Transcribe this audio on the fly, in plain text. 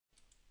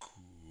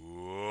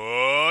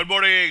Good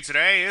morning.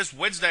 Today is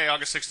Wednesday,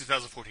 August 6,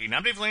 2014.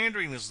 I'm Dave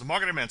Landry, and this is the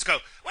Market Minutes. Go.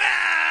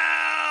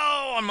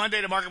 Well, on Monday,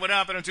 the market went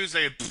up, and on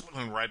Tuesday, it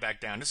went right back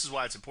down. This is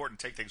why it's important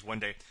to take things one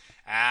day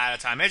at a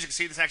time. As you can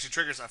see, this actually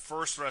triggers a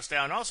first thrust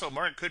down. Also,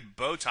 market could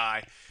bow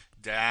tie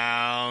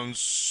down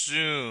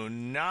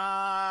soon.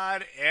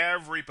 Not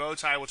every bow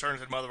tie will turn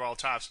into the mother of all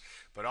tops,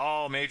 but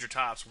all major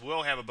tops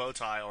will have a bow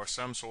tie or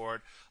some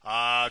sort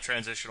of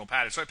transitional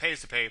pattern. So it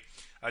pays to pay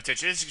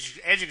attention.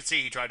 As you can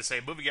see, he tried to say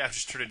moving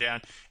averages turned it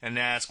down, and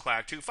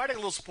NASDAQ too. Fighting a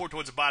little support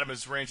towards the bottom of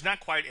his range, not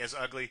quite as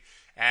ugly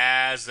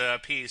as the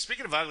P.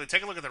 Speaking of ugly,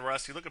 take a look at the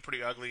Rusty. Looking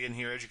pretty ugly in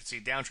here. As you can see,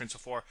 downtrend so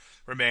far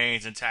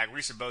remains intact.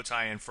 Recent bow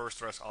tie and first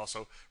thrust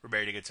also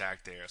remaining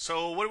intact there.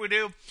 So what do we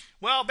do?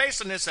 Well,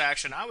 based on this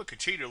action, I would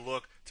continue to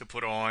look to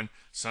put on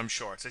some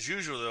shorts. As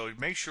usual, though,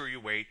 make sure you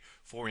wait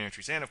for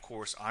entries. And, of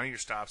course, honor your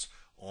stops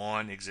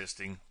on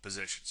existing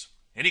positions.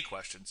 Any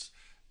questions?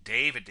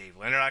 Dave at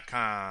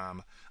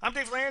DaveLandry.com. I'm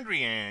Dave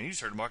Landry, and you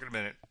just heard Market a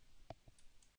Minute.